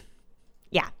nighttime.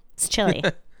 Yeah, it's chilly.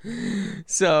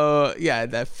 So, yeah,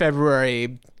 that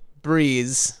February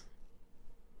breeze.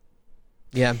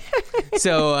 Yeah.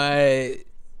 So,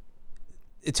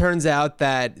 it turns out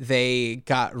that they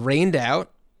got rained out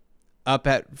up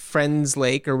at Friends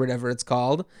Lake or whatever it's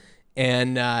called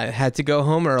and had to go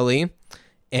home early.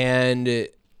 And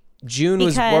June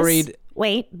was worried.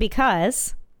 Wait,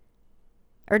 because?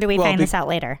 Or do we find this out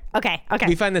later? Okay.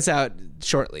 We find this out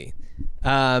shortly.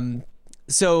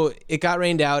 So it got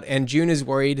rained out, and June is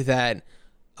worried that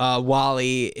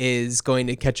Wally is going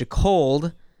to catch a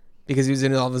cold because he was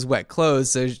in all of his wet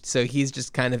clothes. So he's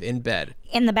just kind of in bed.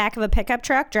 In the back of a pickup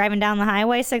truck driving down the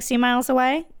highway 60 miles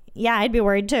away? Yeah, I'd be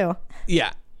worried too.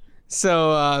 Yeah.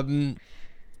 So,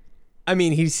 I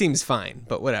mean, he seems fine,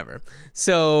 but whatever.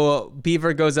 So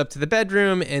Beaver goes up to the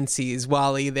bedroom and sees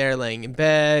Wally there laying in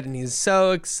bed, and he's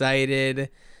so excited.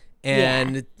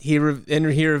 And he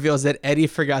reveals that Eddie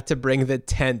forgot to bring the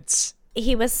tents.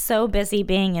 He was so busy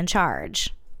being in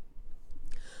charge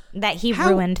that he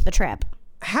ruined the trip.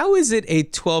 How is it a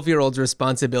 12-year-old's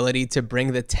responsibility to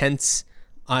bring the tents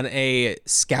on a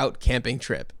scout camping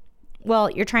trip? Well,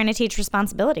 you're trying to teach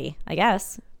responsibility, I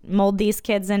guess. Mold these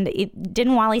kids. And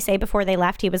didn't Wally say before they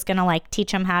left he was going to like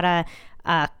teach them how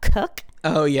to cook?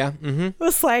 Oh, yeah. Mm-hmm. It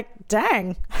was like,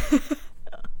 dang.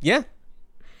 Yeah.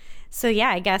 So, yeah,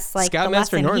 I guess like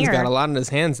Scoutmaster Norton's got a lot on his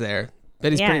hands there.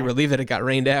 Bet he's pretty relieved that it got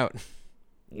rained out.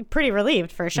 Pretty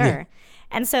relieved, for sure. Yeah.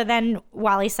 And so then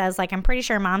Wally says, like, I'm pretty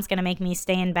sure Mom's going to make me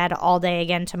stay in bed all day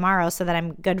again tomorrow so that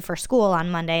I'm good for school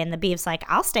on Monday. And the Beav's like,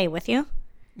 I'll stay with you.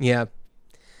 Yeah.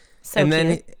 So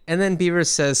cute. then Beaver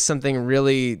says something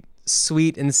really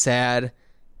sweet and sad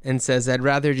and says, I'd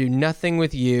rather do nothing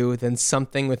with you than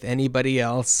something with anybody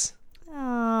else.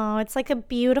 Oh, it's like a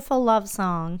beautiful love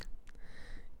song.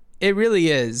 It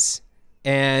really is.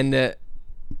 And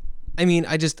I mean,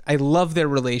 I love their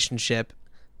relationship.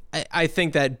 I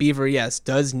think that Beaver, yes,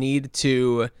 does need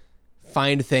to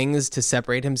find things to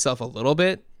separate himself a little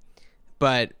bit,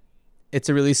 but it's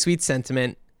a really sweet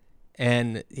sentiment,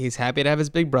 and he's happy to have his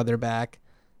big brother back.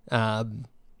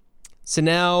 So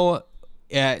now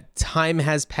time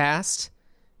has passed,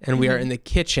 and we are in the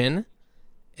kitchen,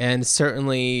 and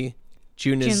certainly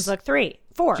June's look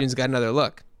 4. June's got another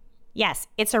look. Yes,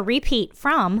 it's a repeat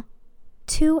from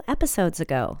 2 episodes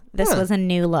ago. This was a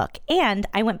new look. And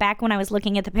I went back when I was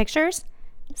looking at the pictures,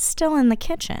 still in the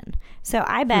kitchen. So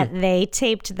I bet they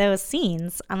taped those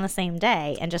scenes on the same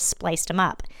day and just spliced them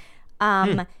up.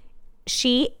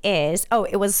 She is,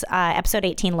 it was episode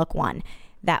 18, look 1.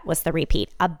 That was the repeat.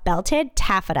 A belted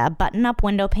taffeta button-up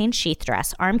window pane sheath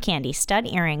dress, arm candy, stud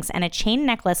earrings, and a chain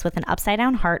necklace with an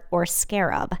upside-down heart or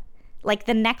scarab. Like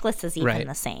the necklace is even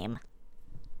the same.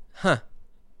 Huh.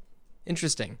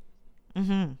 Interesting.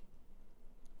 Mm-hmm.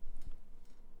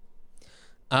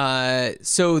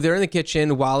 So they're in the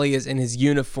kitchen. Wally is in his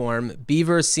uniform.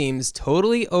 Beaver seems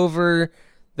totally over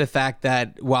the fact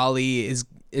that Wally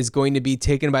is going to be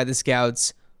taken by the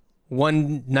scouts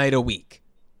one night a week.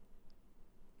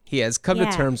 He has come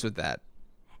to terms with that.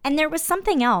 And there was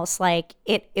something else, like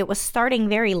it was starting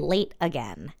very late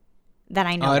again that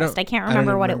I noticed. I can't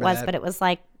remember what it was, but it was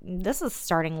like, this is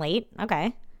starting late.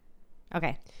 Okay.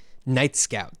 Night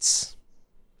Scouts.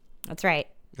 That's right.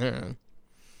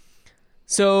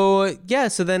 So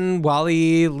then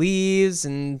Wally leaves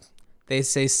and they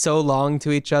say so long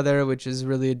to each other, which is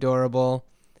really adorable.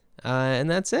 And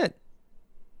that's it.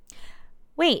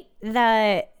 Wait,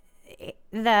 the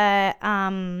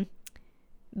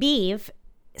Beav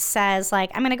says,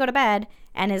 like, I'm going to go to bed.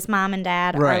 And his mom and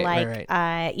dad are like,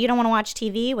 you don't want to watch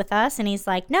TV with us? And he's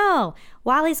like, no,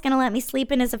 Wally's going to let me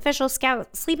sleep in his official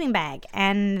scout sleeping bag.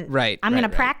 And I'm going to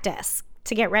practice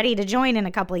to get ready to join in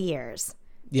a couple of years.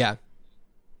 Yeah.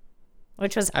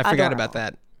 Which was I forgot about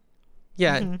that.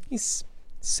 Yeah, he's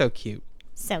so cute.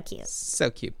 So cute.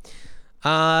 So cute.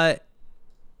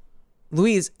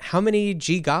 Louise, how many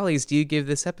G gollies do you give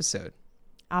this episode?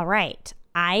 All right.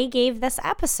 I gave this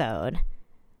episode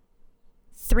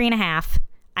 3.5.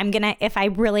 I'm gonna, if I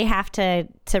really have to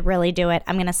really do it,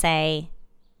 I'm gonna say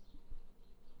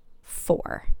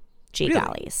 4 G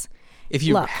gollies. If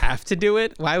you have to do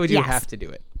it, why would you have to do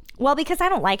it? Well, because I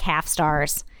don't like half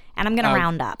stars, and I'm gonna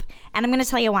round up, and I'm gonna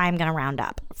tell you why I'm gonna round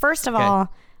up. First of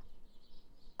all,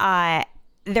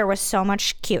 there was so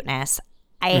much cuteness.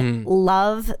 I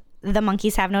love the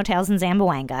Monkeys Have No Tails and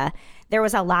Zamboanga. There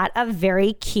was a lot of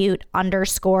very cute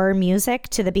underscore music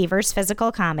to the Beavers'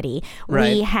 physical comedy.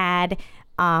 Right. We had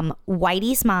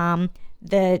Whitey's mom,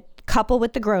 the couple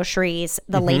with the groceries,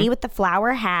 the lady with the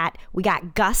flower hat. We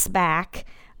got Gus back.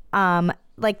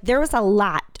 Like there was a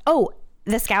lot. Oh,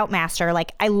 the Scoutmaster.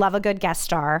 Like I love a good guest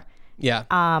star. Yeah.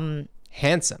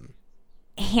 Handsome.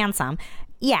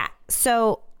 Yeah.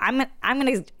 So I'm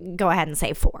gonna go ahead and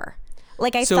say 4.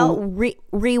 Like I felt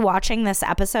rewatching this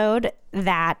episode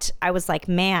that I was like,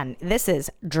 man, this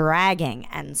is dragging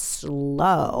and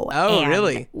slow. Oh,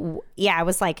 really? Yeah, I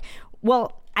was like,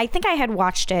 well, I think I had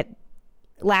watched it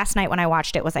last night when I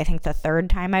watched it was I think the 3rd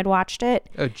time I'd watched it.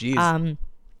 Oh, geez.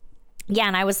 Yeah,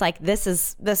 and I was like, this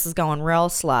is going real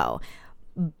slow.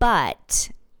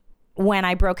 But when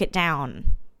I broke it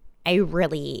down, I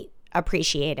really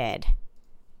appreciated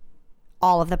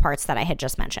all of the parts that I had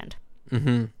just mentioned.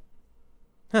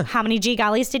 How many G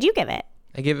gollies did you give it?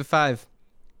 I gave it 5.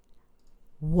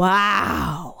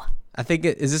 Wow. I think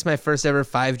is this my first ever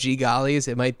 5 G gollies?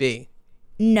 It might be.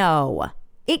 No,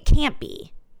 it can't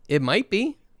be. It might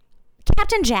be.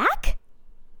 Captain Jack?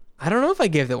 I don't know if I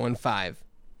gave that one 5.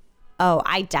 Oh,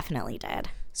 I definitely did.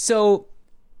 So,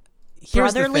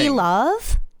 here's Brotherly the thing.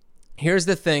 love? Here's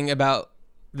the thing about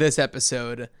this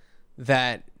episode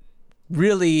that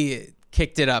really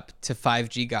kicked it up to 5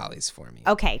 G gollies for me.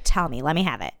 Okay, tell me. Let me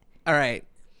have it. All right.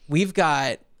 We've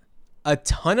got a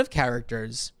ton of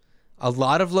characters, a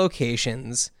lot of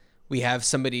locations. We have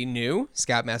somebody new,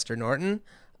 Scoutmaster Norton.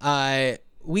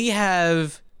 We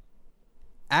have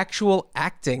actual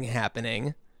acting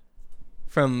happening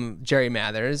from Jerry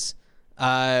Mathers.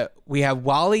 We have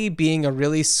Wally being a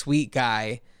really sweet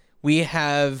guy. We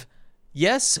have,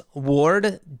 yes,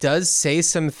 Ward does say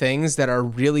some things that are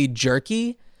really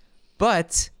jerky,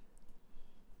 but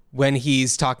when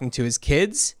he's talking to his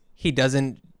kids, he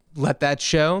doesn't let that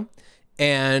show.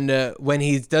 And when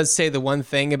he does say the one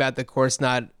thing about the course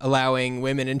not allowing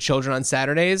women and children on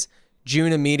Saturdays,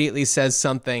 June immediately says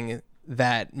something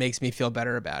that makes me feel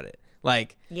better about it.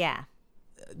 Like, yeah,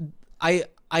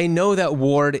 I know that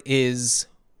Ward is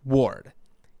Ward.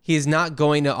 He's not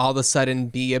going to all of a sudden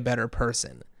be a better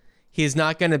person. He's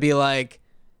not going to be like,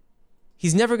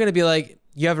 he's never going to be like,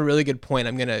 you have a really good point,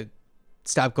 I'm going to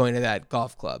stop going to that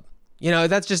golf club. You know,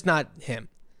 that's just not him.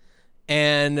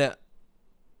 And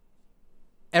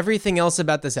everything else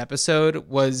about this episode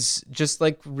was just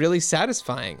like really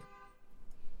satisfying.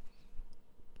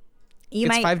 You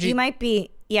might be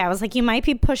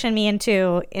pushing me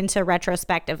into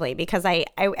retrospectively, because I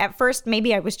at first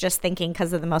maybe I was just thinking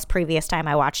because of the most previous time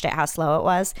I watched it how slow it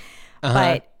was,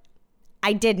 but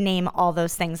I did name all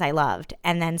those things I loved,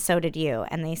 and then so did you,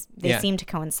 and they seem to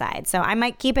coincide. So I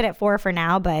might keep it at 4 for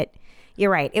now, but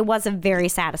you're right, it was a very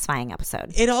satisfying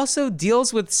episode. It also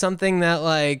deals with something that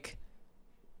like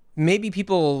maybe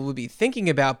people would be thinking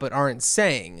about but aren't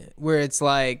saying, where it's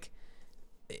like,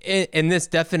 and this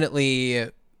definitely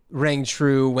rang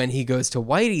true when he goes to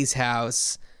Whitey's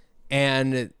house,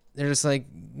 and they're just like,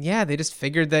 yeah, they just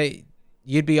figured that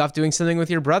you'd be off doing something with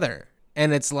your brother.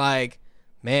 And it's like,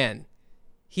 man,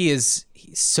 he's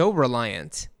so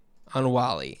reliant on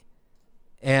Wally.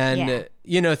 And,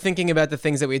 you know, thinking about the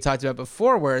things that we talked about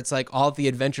before, where it's like all the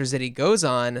adventures that he goes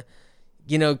on,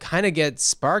 you know, kind of get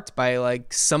sparked by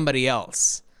like somebody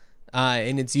else.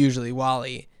 And it's usually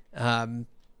Wally.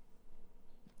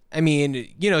 I mean,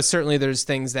 you know, certainly there's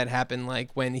things that happen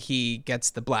like when he gets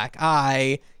the black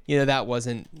eye, you know, that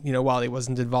wasn't, you know, Wally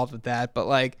wasn't involved with that, but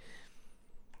like,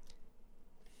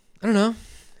 I don't know,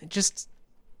 just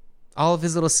all of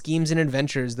his little schemes and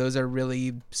adventures, those are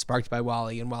really sparked by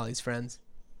Wally and Wally's friends.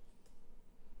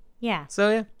 Yeah.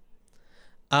 So,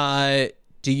 yeah.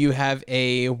 Do you have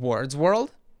a Ward's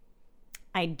World?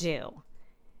 I do.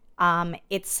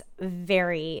 It's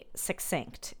very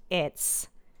succinct. It's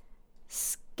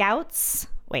Scouts.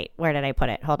 Wait, where did I put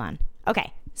it? Hold on.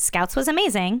 Okay. Scouts was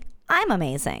amazing. I'm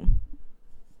amazing.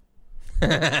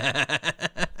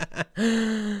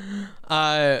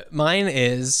 Mine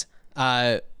is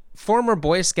former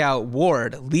Boy Scout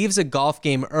Ward leaves a golf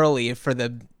game early for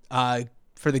the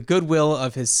goodwill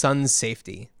of his son's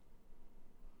safety.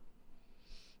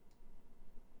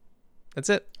 That's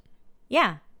it.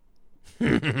 Yeah. So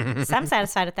I'm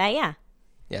satisfied with that. Yeah.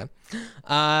 Yeah.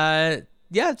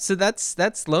 Yeah, so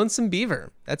that's Lonesome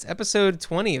Beaver. That's episode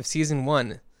 20 of season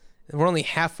 1. We're only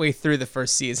halfway through the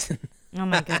first season. Oh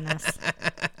my goodness.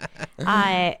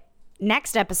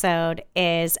 Next episode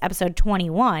is episode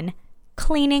 21,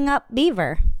 Cleaning Up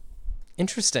Beaver.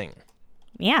 Interesting.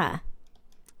 Yeah.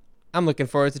 I'm looking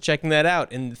forward to checking that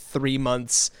out in 3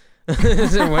 months,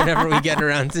 whenever we get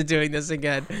around to doing this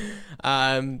again.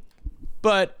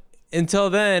 But until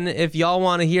then, if y'all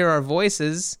want to hear our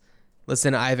voices,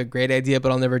 listen, I have a great idea,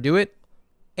 but I'll never do it.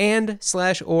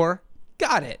 And/or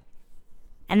got it.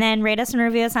 And then rate us and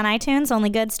review us on iTunes, only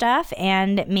good stuff,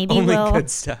 and maybe only good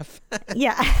stuff.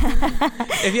 Yeah.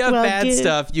 If you have bad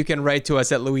stuff, you can write to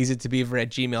us at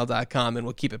louisatobeaver@gmail.com, and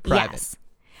we'll keep it private. Yes.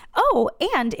 Oh,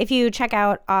 and if you check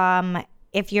out,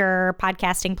 if your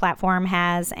podcasting platform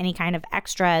has any kind of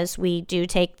extras, we do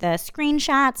take the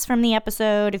screenshots from the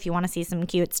episode if you want to see some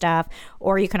cute stuff,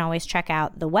 or you can always check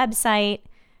out the website.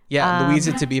 Yeah,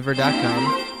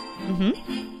 louisatobeaver.com.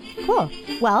 Mm-hmm. Cool.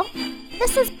 Well,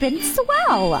 this has been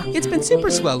swell. It's been super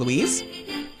swell, Louise. See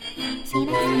you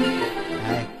next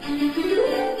time. Bye.